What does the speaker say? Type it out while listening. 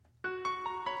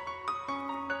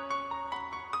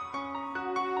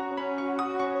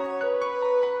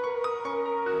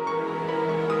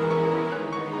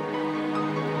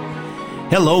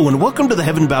Hello and welcome to the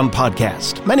Heaven Bound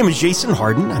Podcast. My name is Jason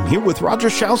Harden. I'm here with Roger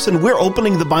Schaus, and we're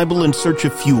opening the Bible in search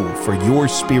of fuel for your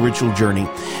spiritual journey.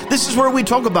 This is where we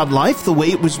talk about life the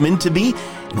way it was meant to be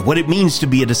and what it means to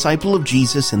be a disciple of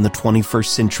Jesus in the 21st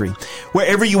century.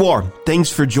 Wherever you are,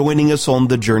 thanks for joining us on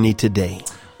the journey today.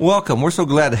 Welcome. We're so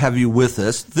glad to have you with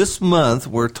us. This month,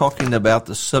 we're talking about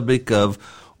the subject of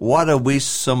what I wish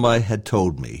somebody had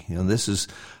told me. You know, this is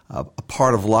a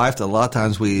part of life that a lot of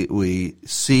times we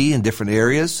see in different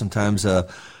areas. Sometimes a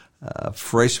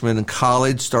freshman in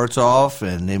college starts off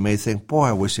and they may think, boy,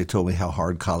 I wish they told me how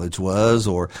hard college was,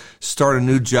 or start a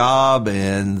new job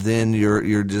and then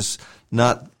you're just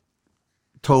not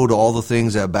told all the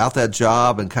things about that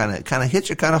job and kind of hit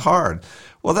you kind of hard.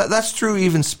 Well, that's true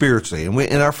even spiritually. And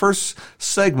in our first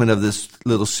segment of this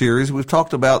little series, we've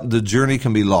talked about the journey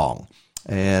can be long.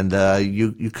 And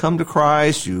you come to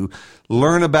Christ, you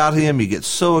learn about Him, you get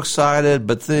so excited,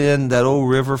 but then that old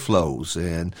river flows,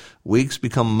 and weeks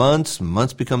become months,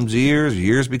 months becomes years,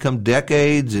 years become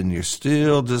decades, and you're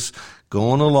still just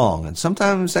going along. And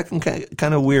sometimes that can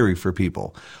kind of weary for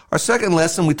people. Our second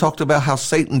lesson, we talked about how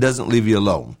Satan doesn't leave you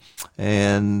alone.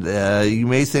 And you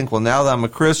may think, well, now that I'm a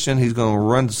Christian, he's going to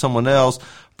run to someone else,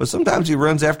 but sometimes he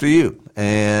runs after you,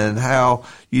 and how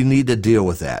you need to deal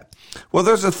with that. Well,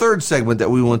 there's a third segment that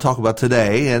we want to talk about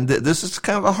today, and this is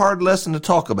kind of a hard lesson to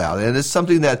talk about, and it's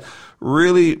something that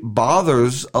really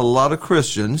bothers a lot of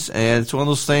Christians, and it's one of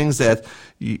those things that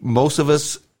most of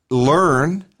us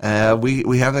learn.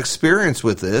 We have an experience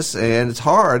with this, and it's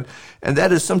hard, and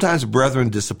that is sometimes brethren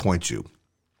disappoint you.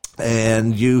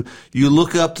 And you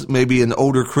look up to maybe an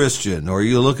older Christian, or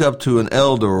you look up to an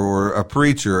elder or a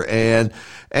preacher, and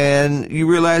you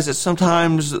realize that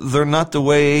sometimes they're not the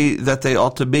way that they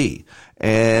ought to be.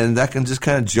 And that can just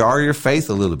kind of jar your faith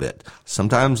a little bit.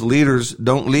 Sometimes leaders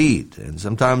don't lead, and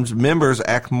sometimes members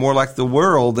act more like the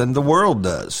world than the world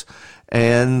does.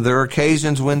 And there are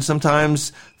occasions when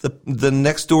sometimes the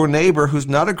next door neighbor who's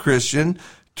not a Christian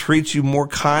treats you more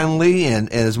kindly and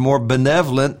is more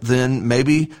benevolent than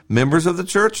maybe members of the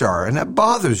church are, and that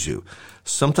bothers you.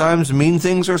 Sometimes mean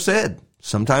things are said.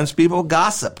 Sometimes people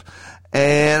gossip.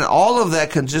 And all of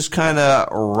that can just kind of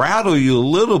rattle you a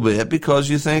little bit, because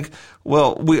you think,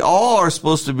 well, we all are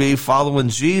supposed to be following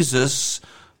Jesus,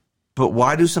 but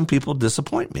why do some people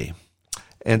disappoint me?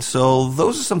 And so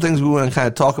those are some things we want to kind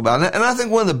of talk about. And I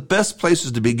think one of the best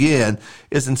places to begin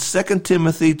is in 2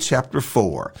 Timothy chapter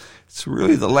 4. It's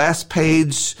really the last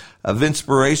page of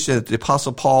inspiration that the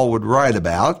Apostle Paul would write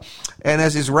about. And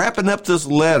as he's wrapping up this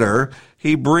letter,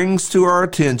 he brings to our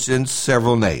attention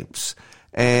several names.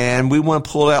 And we want to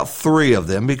pull out three of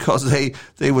them because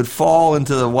they would fall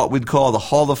into what we'd call the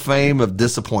Hall of Fame of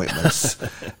disappointments.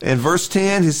 In verse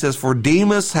 10, he says, "For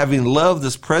Demas, having loved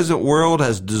this present world,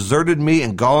 has deserted me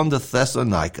and gone to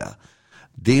Thessalonica.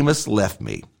 Demas left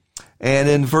me." And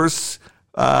in verse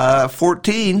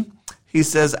 14, he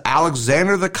says,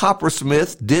 "Alexander the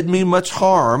coppersmith did me much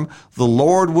harm. The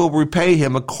Lord will repay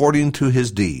him according to his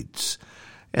deeds."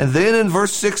 And then in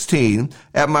verse 16,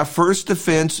 "At my first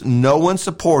defense, no one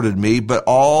supported me, but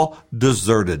all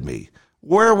deserted me."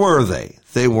 Where were they?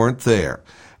 They weren't there.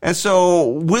 And so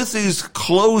with these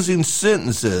closing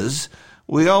sentences,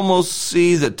 we almost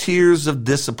see the tears of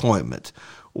disappointment.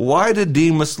 Why did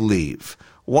Demas leave?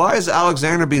 Why is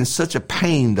Alexander being such a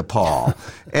pain to Paul?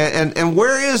 and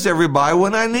where is everybody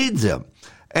when I need them?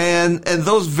 And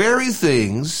those very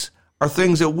things are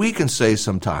things that we can say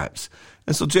sometimes.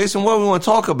 And so, Jason, what we want to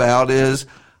talk about is,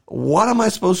 what am I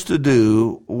supposed to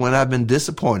do when I've been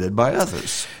disappointed by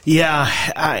others? Yeah,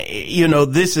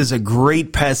 this is a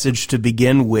great passage to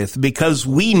begin with, because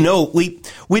we know,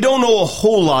 we don't know a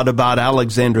whole lot about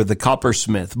Alexander the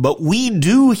coppersmith, but we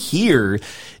do hear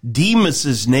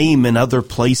Demas's name in other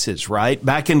places, right?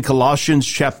 Back in Colossians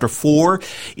chapter 4,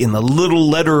 in the little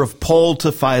letter of Paul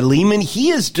to Philemon,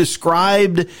 he is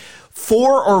described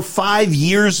 4 or 5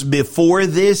 years before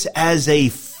this as a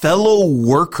fellow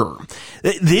worker.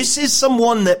 This is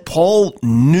someone that Paul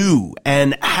knew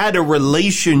and had a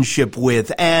relationship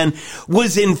with, and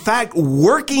was in fact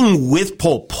working with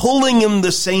Paul, pulling him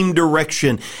the same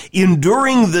direction,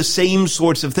 enduring the same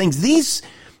sorts of things.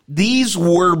 These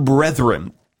were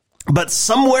brethren. But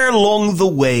somewhere along the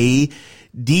way,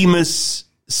 Demas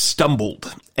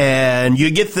stumbled, and you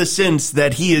get the sense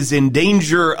that he is in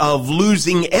danger of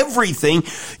losing everything.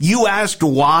 You asked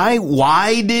why?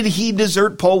 Why did he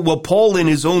desert Paul? Well, Paul, in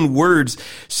his own words,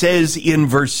 says in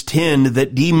verse 10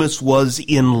 that Demas was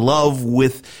in love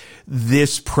with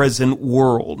this present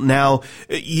world. Now,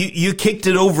 you kicked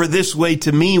it over this way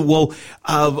to me. Well,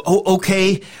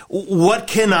 okay, what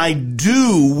can I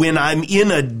do when I'm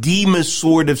in a Demas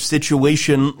sort of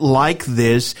situation like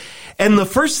this? And the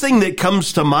first thing that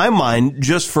comes to my mind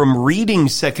just from reading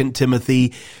 2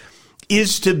 Timothy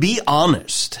is to be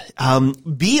honest.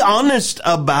 Be honest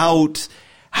about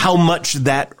how much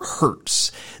that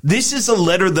hurts. This is a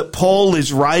letter that Paul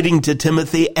is writing to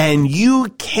Timothy, and you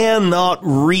cannot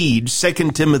read 2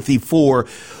 Timothy 4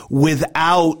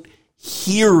 without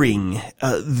hearing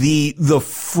the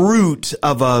fruit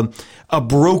of a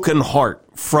broken heart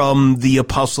from the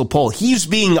Apostle Paul. He's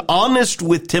being honest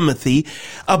with Timothy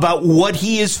about what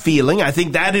he is feeling. I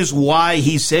think that is why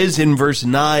he says in verse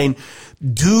 9,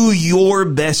 do your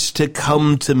best to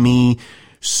come to me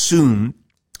soon.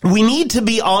 We need to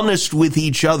be honest with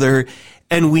each other,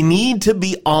 and we need to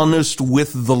be honest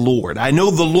with the Lord. I know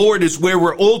the Lord is where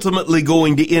we're ultimately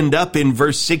going to end up in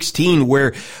verse 16,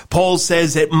 where Paul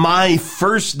says, at my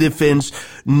first defense,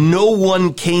 no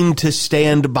one came to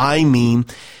stand by me.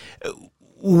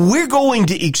 We're going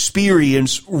to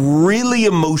experience really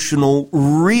emotional,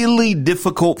 really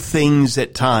difficult things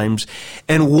at times.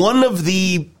 And one of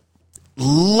the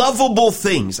lovable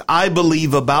things I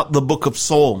believe about the book of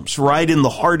Psalms, right in the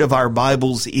heart of our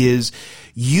Bibles, is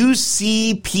you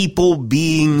see people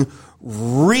being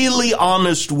really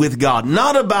honest with God,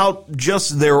 not about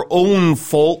just their own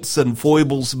faults and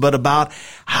foibles, but about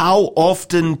how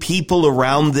often people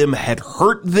around them had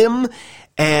hurt them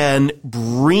and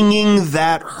bringing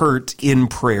that hurt in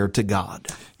prayer to God.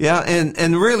 Yeah,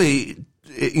 and really,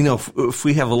 you know, if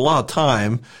we have a lot of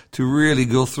time to really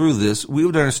go through this, we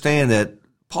would understand that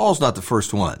Paul's not the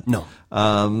first one. No.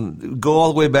 Go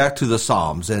all the way back to the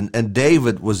Psalms, and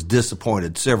David was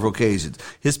disappointed several occasions.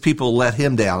 His people let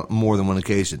him down more than one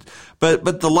occasion.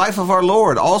 But the life of our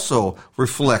Lord also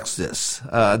reflects this.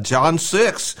 John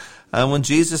 6, when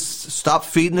Jesus stopped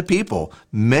feeding the people,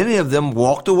 many of them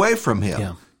walked away from him.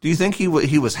 Yeah. Do you think he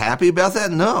was happy about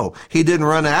that? No. He didn't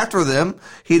run after them.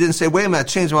 He didn't say, wait a minute, I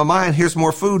changed my mind. Here's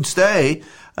more food. Stay.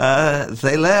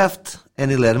 They left,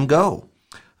 and he let them go.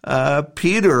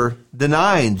 Peter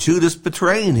denying, Judas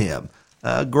betraying him.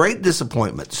 Great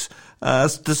disappointments.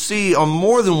 To see on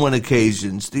more than one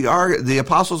occasions, the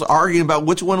apostles arguing about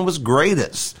which one was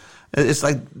greatest. It's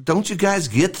like, don't you guys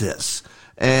get this?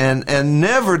 And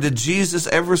never did Jesus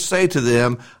ever say to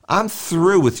them, I'm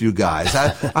through with you guys.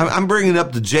 I'm bringing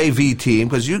up the JV team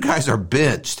because you guys are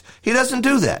benched. He doesn't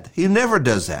do that. He never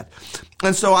does that.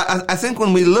 And so I think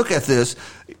when we look at this,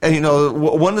 you know,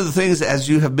 one of the things, as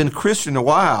you have been a Christian a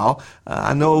while,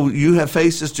 I know you have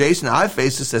faced this, Jason, I've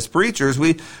faced this as preachers.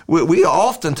 We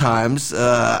oftentimes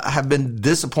have been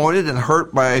disappointed and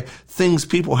hurt by things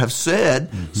people have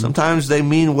said. Mm-hmm. Sometimes they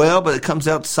mean well, but it comes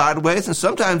out sideways. And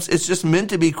sometimes it's just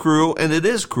meant to be cruel, and it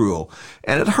is cruel,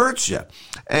 and it hurts you.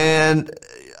 And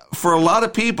for a lot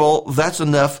of people, that's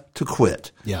enough to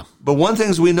quit. Yeah. But one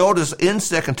thing we notice in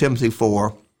 2 Timothy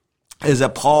 4 is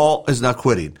that Paul is not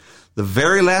quitting. The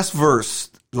very last verse,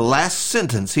 the last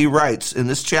sentence he writes in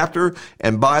this chapter,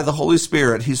 and by the Holy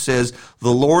Spirit, he says,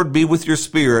 the Lord be with your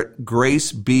spirit,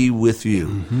 grace be with you.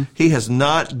 Mm-hmm. He has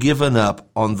not given up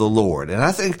on the Lord. And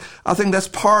I think that's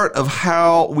part of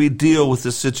how we deal with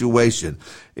this situation,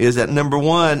 is that number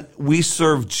one, we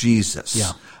serve Jesus.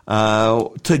 Yeah.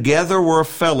 Together we're a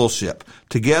fellowship.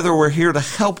 Together we're here to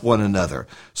help one another.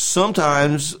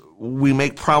 Sometimes we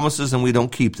make promises and we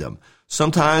don't keep them.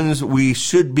 Sometimes we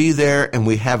should be there and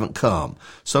we haven't come.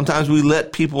 Sometimes we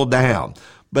let people down.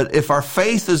 But if our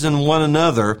faith is in one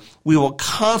another, we will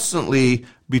constantly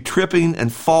be tripping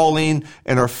and falling,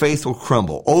 and our faith will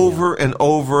crumble over and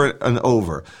over and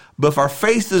over. But if our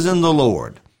faith is in the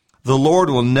Lord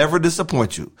will never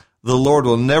disappoint you. The Lord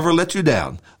will never let you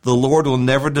down. The Lord will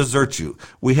never desert you.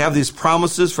 We have these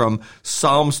promises from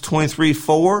Psalms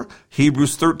 23:4,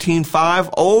 Hebrews 13:5,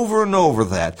 over and over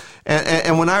that.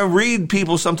 And when I read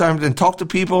people sometimes and talk to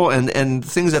people and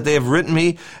things that they have written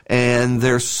me, and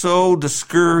they're so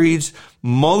discouraged,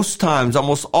 most times,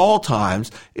 almost all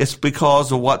times, it's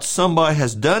because of what somebody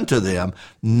has done to them,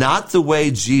 not the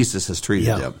way Jesus has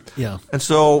treated them. Yeah. And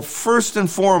so, first and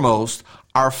foremost,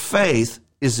 our faith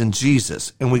is in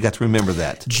Jesus, and we got to remember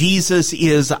that. Jesus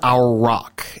is our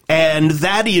rock. And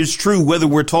that is true whether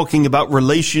we're talking about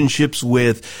relationships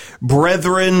with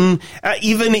brethren,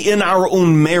 even in our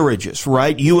own marriages,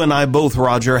 right? You and I both,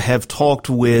 Roger, have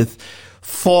talked with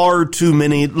far too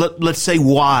many, let's say,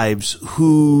 wives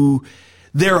who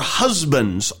their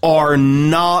husbands are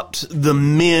not the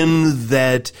men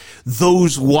that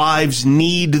those wives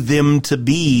need them to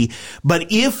be. But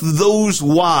if those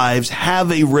wives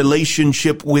have a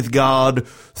relationship with God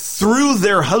through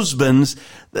their husbands,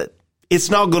 it's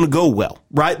not going to go well,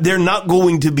 right? They're not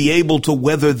going to be able to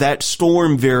weather that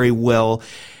storm very well.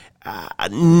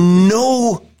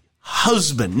 No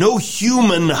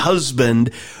human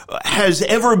husband has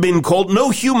ever been called. No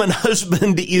human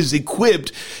husband is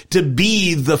equipped to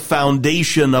be the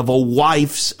foundation of a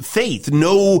wife's faith.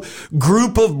 No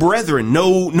group of brethren,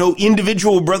 no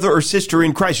individual brother or sister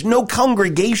in Christ, no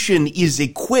congregation is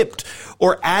equipped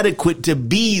or adequate to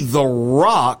be the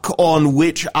rock on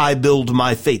which I build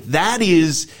my faith. That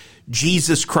is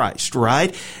Jesus Christ,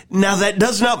 right? Now, that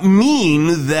does not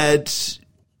mean that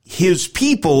his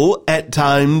people at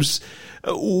times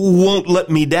won't let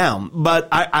me down. But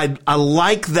I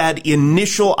like that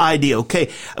initial idea.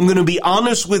 Okay, I'm going to be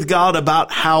honest with God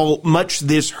about how much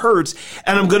this hurts,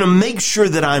 and I'm going to make sure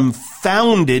that I'm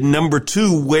founded, number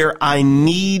two, where I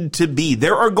need to be.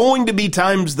 There are going to be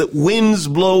times that winds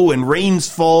blow and rains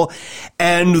fall,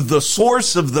 and the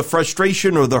source of the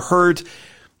frustration or the hurt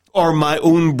are my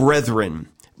own brethren.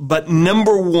 But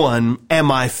number one,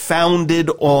 am I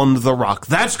founded on the rock?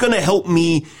 That's going to help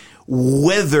me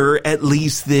weather at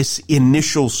least this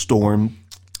initial storm.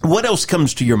 What else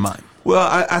comes to your mind?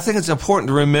 Well, I think it's important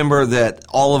to remember that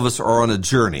all of us are on a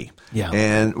journey. Yeah.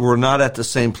 And we're not at the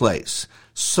same place.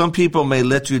 Some people may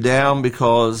let you down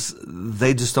because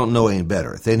they just don't know any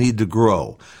better. They need to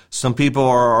grow. Some people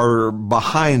are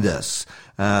behind us.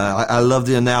 I love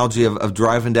the analogy of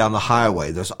driving down the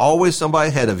highway. There's always somebody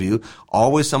ahead of you,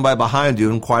 always somebody behind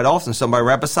you, and quite often somebody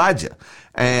right beside you.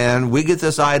 And we get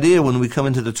this idea when we come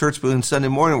into the church building Sunday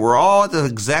morning, we're all at the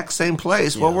exact same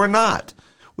place. Yeah. Well, we're not.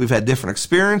 We've had different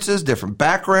experiences, different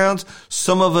backgrounds.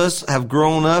 Some of us have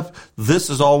grown up. This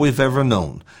is all we've ever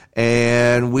known.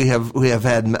 And we have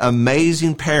had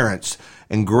amazing parents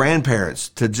and grandparents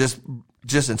to just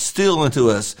instill into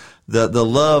us the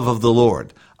love of the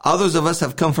Lord. Others of us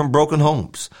have come from broken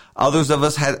homes. Others of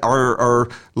us are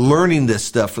learning this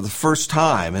stuff for the first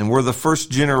time, and we're the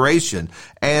first generation,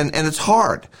 and it's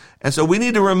hard. And so we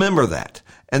need to remember that.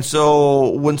 And so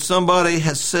when somebody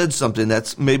has said something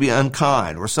that's maybe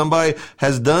unkind, or somebody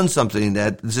has done something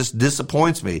that just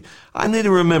disappoints me, I need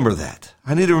to remember that.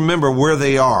 I need to remember where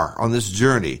they are on this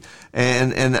journey.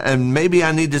 And maybe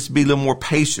I need to be a little more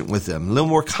patient with them, a little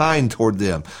more kind toward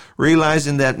them,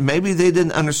 realizing that maybe they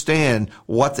didn't understand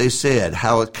what they said,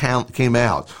 how it came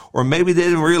out. Or maybe they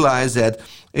didn't realize that,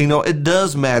 it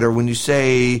does matter when you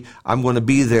say, I'm going to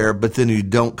be there, but then you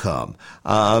don't come,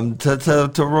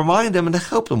 to remind them and to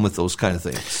help them with those kind of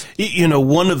things.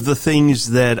 One of the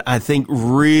things that I think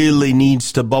really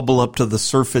needs to bubble up to the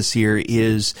surface here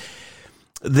is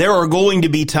there are going to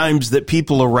be times that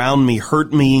people around me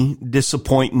hurt me,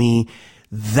 disappoint me.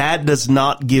 That does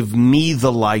not give me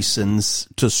the license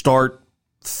to start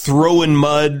throwing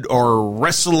mud or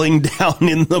wrestling down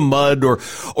in the mud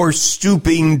or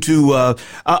stooping to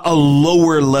a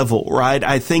lower level, right?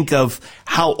 I think of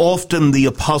how often the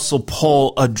Apostle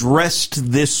Paul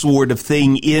addressed this sort of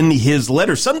thing in his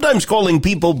letter, sometimes calling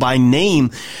people by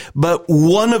name. But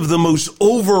one of the most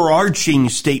overarching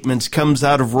statements comes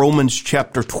out of Romans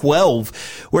chapter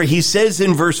 12, where he says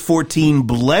in verse 14,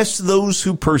 bless those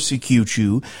who persecute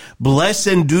you, bless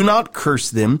and do not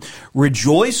curse them,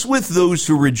 rejoice with those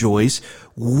who rejoice,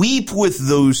 weep with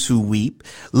those who weep,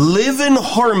 live in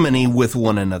harmony with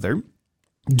one another.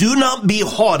 Do not be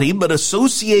haughty, but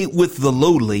associate with the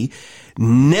lowly.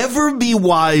 Never be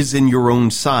wise in your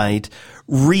own sight.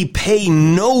 Repay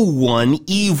no one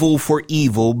evil for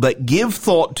evil, but give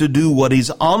thought to do what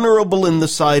is honorable in the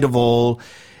sight of all.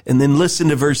 And then listen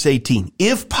to verse 18.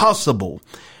 If possible,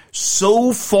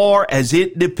 so far as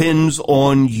it depends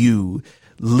on you,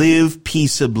 live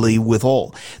peaceably with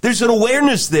all. There's an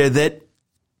awareness there that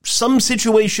some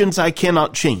situations I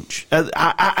cannot change.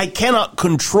 I cannot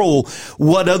control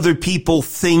what other people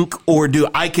think or do.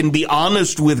 I can be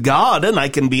honest with God, and I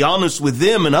can be honest with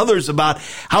them and others about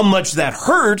how much that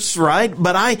hurts, right?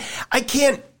 But I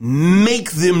can't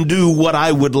make them do what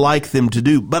I would like them to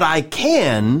do. But I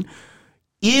can,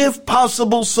 if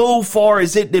possible, so far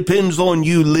as it depends on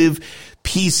you, live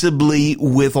peaceably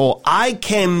with all. I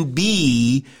can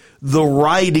be the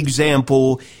right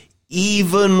example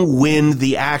even when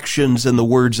the actions and the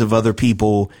words of other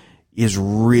people is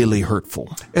really hurtful.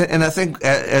 And I think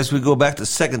as we go back to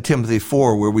 2 Timothy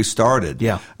 4, where we started,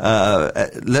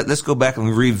 let's go back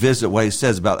and revisit what he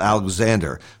says about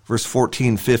Alexander. Verse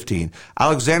 14, 15.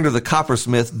 Alexander the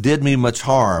coppersmith did me much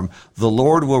harm. The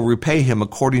Lord will repay him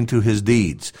according to his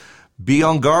deeds. Be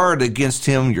on guard against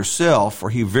him yourself, for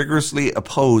he vigorously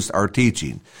opposed our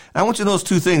teaching. And I want you to notice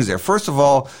two things there. First of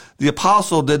all, the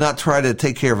apostle did not try to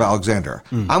take care of Alexander.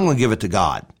 I'm going to give it to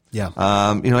God. Yeah.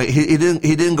 He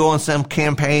didn't go on some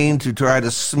campaign to try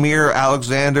to smear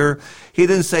Alexander. He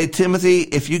didn't say, Timothy,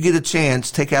 if you get a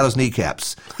chance, take out his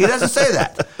kneecaps. He doesn't say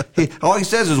that. All he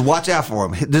says is watch out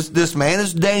for him. This man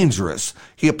is dangerous.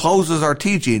 He opposes our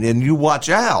teaching, and you watch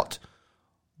out.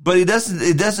 But it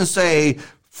doesn't say,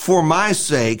 for my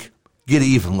sake, get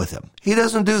even with him. He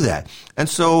doesn't do that. And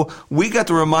so we got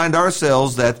to remind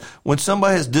ourselves that when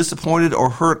somebody has disappointed or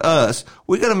hurt us,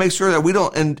 we got to make sure that we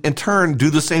don't in turn do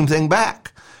the same thing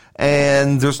back.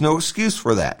 And there's no excuse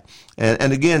for that.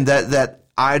 And again, that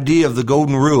idea of the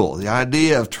golden rule, the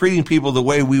idea of treating people the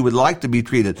way we would like to be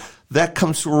treated, that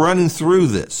comes running through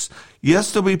this.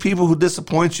 Yes, there'll be people who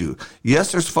disappoint you.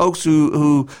 Yes, there's folks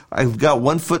who have got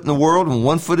one foot in the world and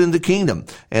one foot in the kingdom,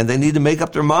 and they need to make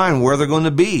up their mind where they're going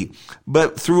to be.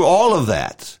 But through all of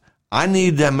that, I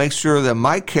need to make sure that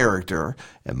my character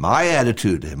and my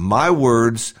attitude and my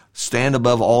words stand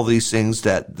above all these things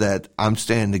that I'm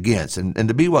standing against, and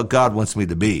to be what God wants me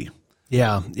to be.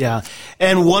 Yeah, yeah.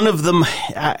 And one of them,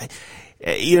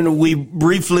 we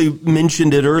briefly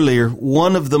mentioned it earlier.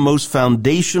 One of the most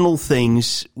foundational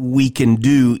things we can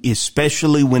do,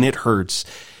 especially when it hurts,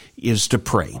 is to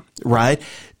pray, right?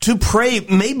 To pray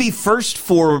maybe first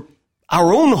for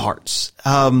our own hearts,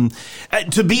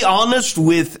 to be honest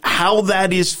with how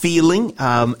that is feeling,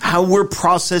 how we're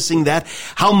processing that,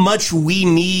 how much we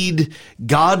need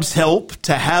God's help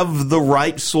to have the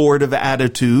right sort of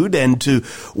attitude and to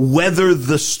weather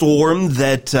the storm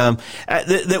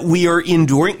that we are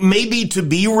enduring. Maybe to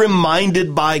be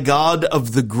reminded by God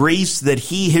of the grace that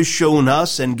he has shown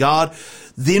us, and God,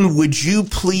 then would you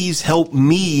please help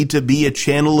me to be a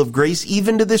channel of grace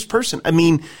even to this person? I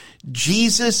mean,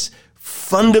 Jesus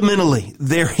fundamentally,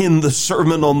 there in the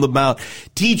Sermon on the Mount,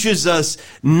 teaches us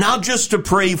not just to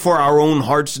pray for our own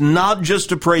hearts, not just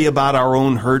to pray about our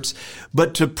own hurts,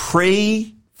 but to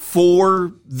pray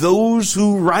for those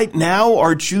who right now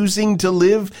are choosing to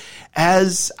live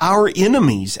as our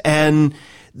enemies. And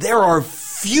there are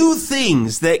few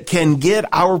things that can get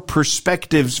our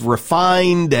perspectives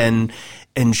refined and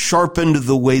sharpened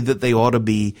the way that they ought to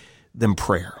be than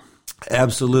prayer.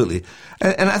 Absolutely.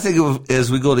 And I think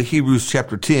as we go to Hebrews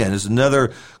chapter 10, is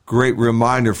another great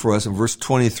reminder for us in verse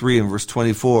 23 and verse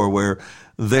 24, where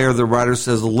there the writer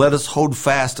says, let us hold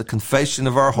fast the confession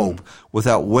of our hope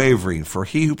without wavering, for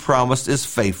he who promised is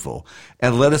faithful.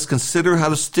 And let us consider how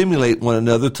to stimulate one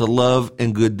another to love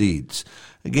and good deeds.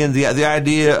 Again, the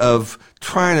idea of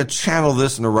trying to channel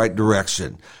this in the right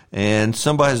direction. And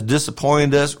somebody has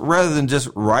disappointed us, rather than just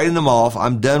writing them off,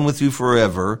 I'm done with you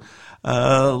forever.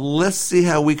 Let's see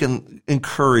how we can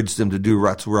encourage them to do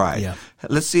what's right. Yeah.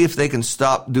 Let's see if they can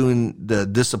stop doing the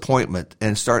disappointment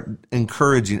and start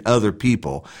encouraging other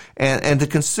people, and to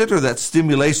consider that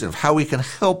stimulation of how we can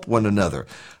help one another.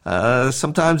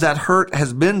 Sometimes that hurt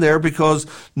has been there because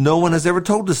no one has ever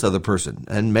told this other person,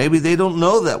 and maybe they don't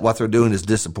know that what they're doing is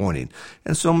disappointing.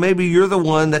 And so maybe you're the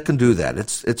one that can do that.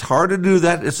 It's hard to do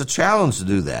that. It's a challenge to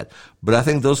do that. But I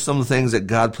think those are some of the things that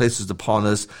God places upon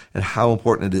us and how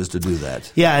important it is to do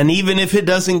that. Yeah, and even if it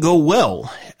doesn't go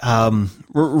well,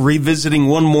 revisiting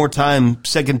one more time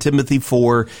 2 Timothy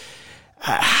 4,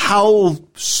 how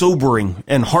sobering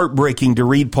and heartbreaking to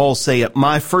read Paul say, at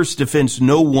my first defense,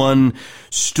 no one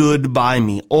stood by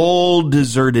me. All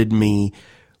deserted me.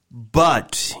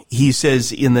 But, he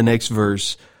says in the next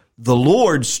verse, the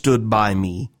Lord stood by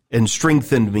me and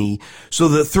strengthened me, so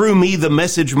that through me the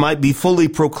message might be fully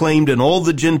proclaimed and all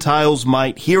the Gentiles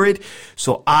might hear it.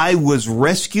 So I was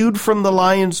rescued from the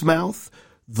lion's mouth.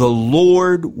 The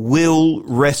Lord will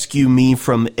rescue me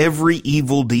from every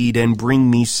evil deed and bring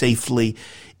me safely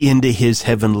into his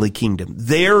heavenly kingdom.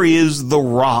 There is the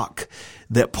rock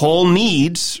that Paul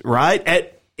needs,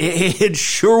 right? It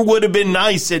sure would have been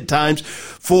nice at times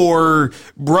for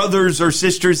brothers or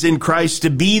sisters in Christ to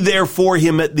be there for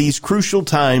him at these crucial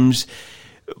times.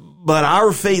 But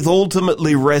our faith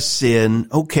ultimately rests in,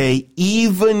 okay,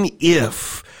 even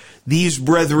if these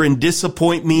brethren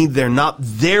disappoint me, they're not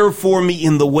there for me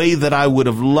in the way that I would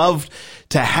have loved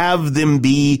to have them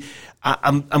be,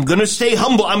 I'm going to stay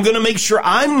humble. I'm going to make sure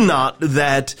I'm not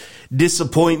that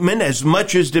disappointment as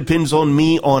much as depends on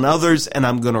me, on others, and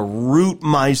I'm going to root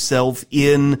myself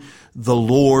in the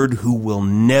Lord who will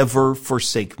never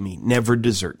forsake me, never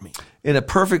desert me. In a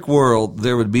perfect world,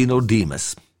 there would be no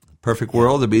Demas. Perfect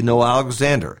world, there'd be no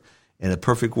Alexander. In a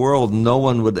perfect world, no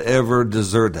one would ever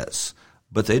desert us.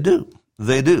 But they do.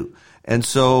 They do. And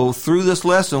so through this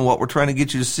lesson, what we're trying to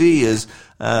get you to see is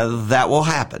that will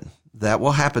happen. That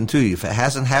will happen to you. If it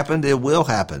hasn't happened, it will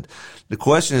happen. The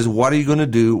question is, what are you going to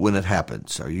do when it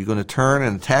happens? Are you going to turn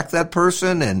and attack that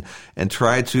person and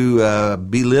try to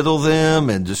belittle them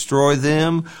and destroy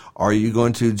them? Are you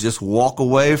going to just walk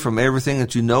away from everything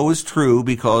that you know is true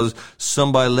because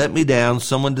somebody let me down,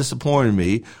 someone disappointed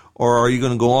me? Or are you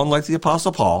going to go on like the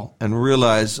Apostle Paul and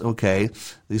realize, okay,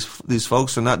 these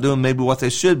folks are not doing maybe what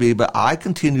they should be, but I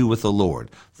continue with the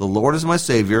Lord. The Lord is my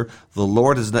Savior. The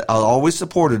Lord has always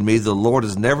supported me. The Lord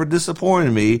has never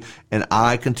disappointed me, and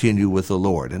I continue with the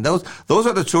Lord. And those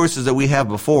are the choices that we have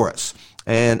before us.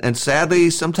 And sadly,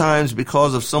 sometimes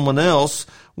because of someone else,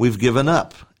 we've given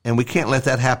up, and we can't let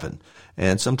that happen.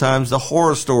 And sometimes the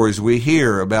horror stories we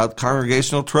hear about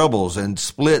congregational troubles and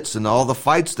splits and all the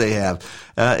fights they have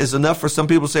is enough for some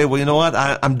people to say, well, you know what?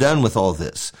 I'm done with all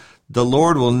this. The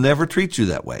Lord will never treat you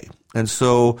that way. And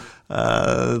so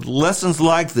lessons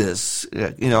like this,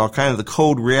 are kind of the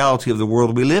cold reality of the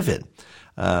world we live in.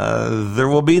 There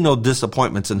will be no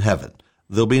disappointments in heaven.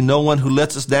 There'll be no one who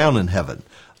lets us down in heaven.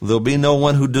 There'll be no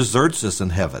one who deserts us in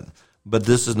heaven. But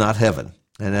this is not heaven.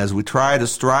 And as we try to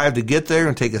strive to get there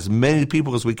and take as many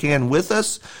people as we can with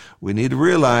us, we need to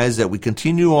realize that we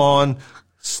continue on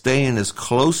staying as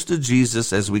close to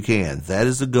Jesus as we can. That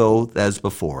is the goal that is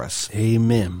before us.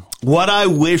 Amen. What I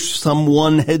wish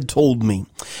someone had told me.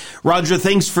 Roger,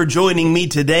 thanks for joining me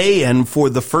today and for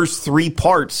the first 3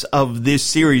 parts of this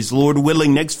series. Lord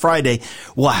willing, next Friday,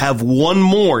 we'll have one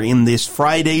more in this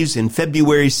Fridays in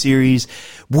February series.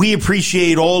 We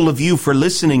appreciate all of you for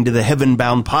listening to the Heaven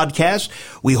Bound podcast.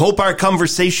 We hope our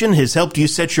conversation has helped you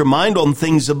set your mind on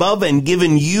things above and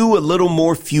given you a little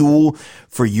more fuel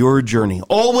for your journey.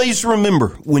 Always remember,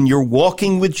 when you're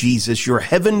walking with Jesus, you're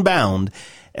heaven bound,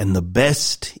 and the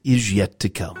best is yet to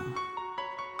come.